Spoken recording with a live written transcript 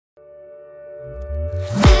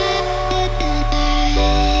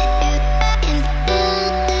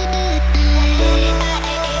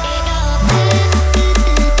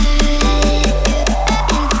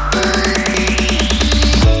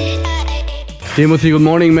Timothy, good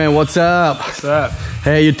morning, man. What's up? What's up?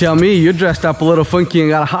 Hey, you tell me. You're dressed up a little funky and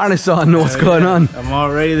got a harness on. What's going on? I'm all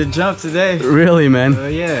ready to jump today. Really, man? Hell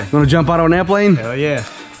yeah. You want to jump out of an airplane? Hell yeah.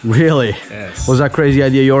 Really? Yes. Was that crazy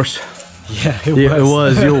idea yours? Yeah, it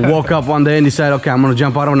was. You woke up one day and decided, okay, I'm going to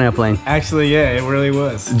jump out of an airplane. Actually, yeah, it really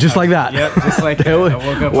was. Just like that? Yep, just like that. I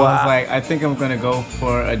woke up, wow. I was like, I think I'm going to go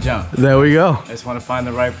for a jump. There we go. I just want to find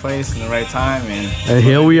the right place and the right time. And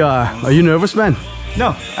here we are. Are you nervous, man?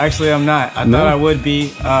 No, actually I'm not. I thought I would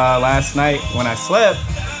be last night when I slept.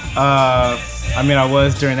 I mean, I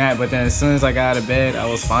was during that, but then as soon as I got out of bed, I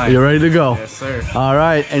was fine. You're ready to go? Yes, sir. All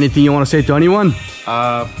right. Anything you want to say to anyone?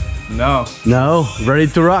 No. No? Ready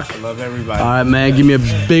to rock? I love everybody. All right, man. Give me a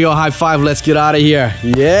big old high five. Let's get out of here.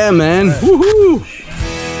 Yeah, man. Woohoo!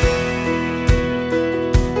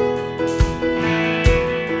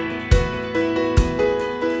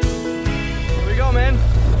 Here we go, man.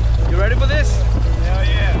 You ready for this? Hell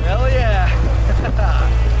yeah. Hell yeah.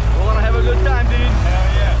 We're gonna have a good time, dude.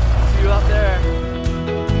 Hell yeah. See you out there.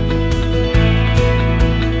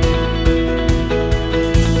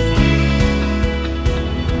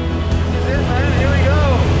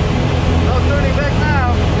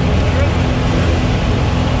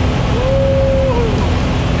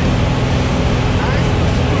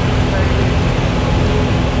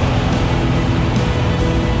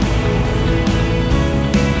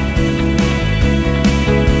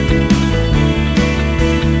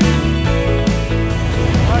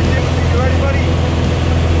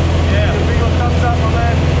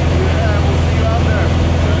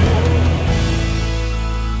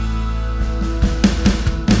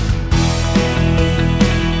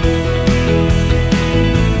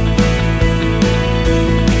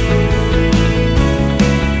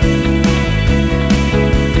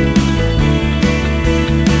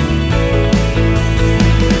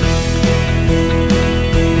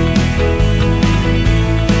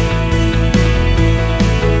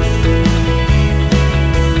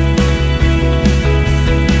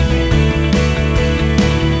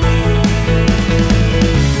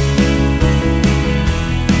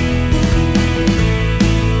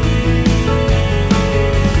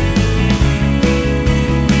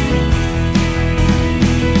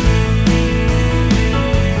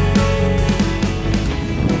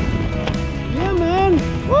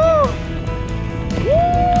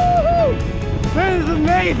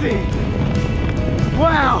 Amazing!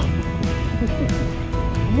 Wow!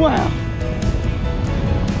 Wow!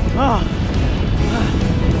 Oh.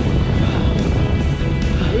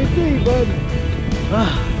 What do you think, bud?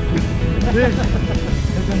 This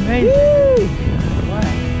is amazing! Woo. Wow!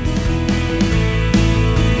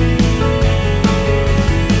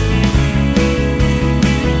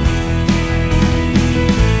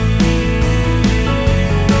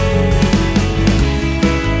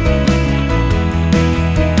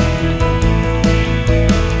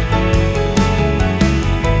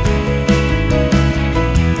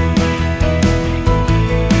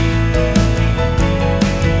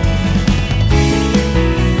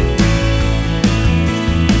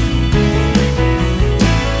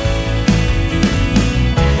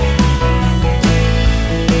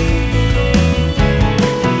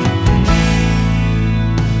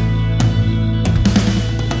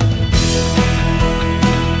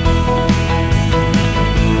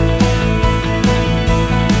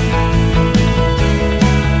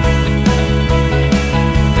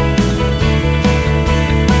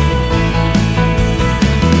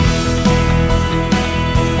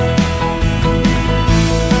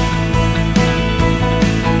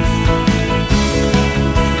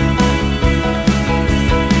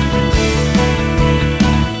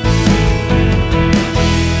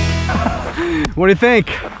 What do you think?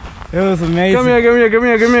 It was amazing. Come here, come here, come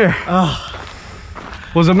here, come here. Oh,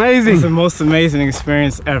 it was amazing. it's the most amazing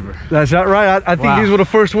experience ever. That's that right? I think these were the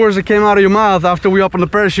first words that came out of your mouth after we opened the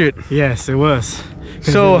parachute. Yes, it was.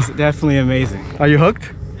 So, it was definitely amazing. Are you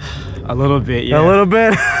hooked? A little bit, yeah. A little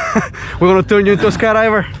bit. We're gonna turn you into a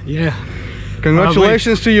skydiver. Yeah.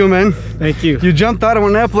 Congratulations to you, man. Thank you. You jumped out of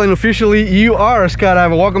an airplane officially. You are a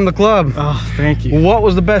skydiver. Welcome to the club. Oh, thank you. What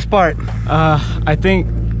was the best part? I think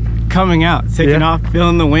coming out, taking off,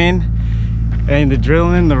 feeling the wind, and the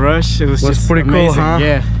adrenaline, the rush. It was just pretty amazing. cool, huh?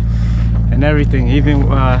 Yeah. And everything, even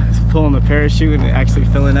pulling the parachute and actually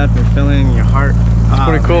filling up and feeling your heart. It's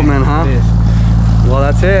pretty cool, man, huh? It is. Well,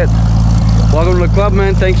 that's it. Welcome to the club,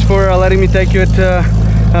 man. Thanks for letting me take you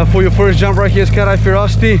for your first jump right here at Skydive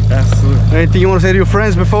Fyrosity. Absolutely. Anything you want to say to your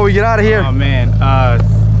friends before we get out of here? Oh man,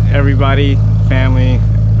 everybody, family,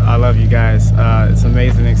 I love you guys. It's an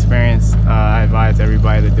amazing experience. I advise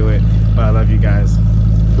everybody to do it, but I love you guys.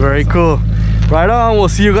 Very cool. Right on. We'll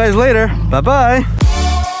see you guys later. Bye bye.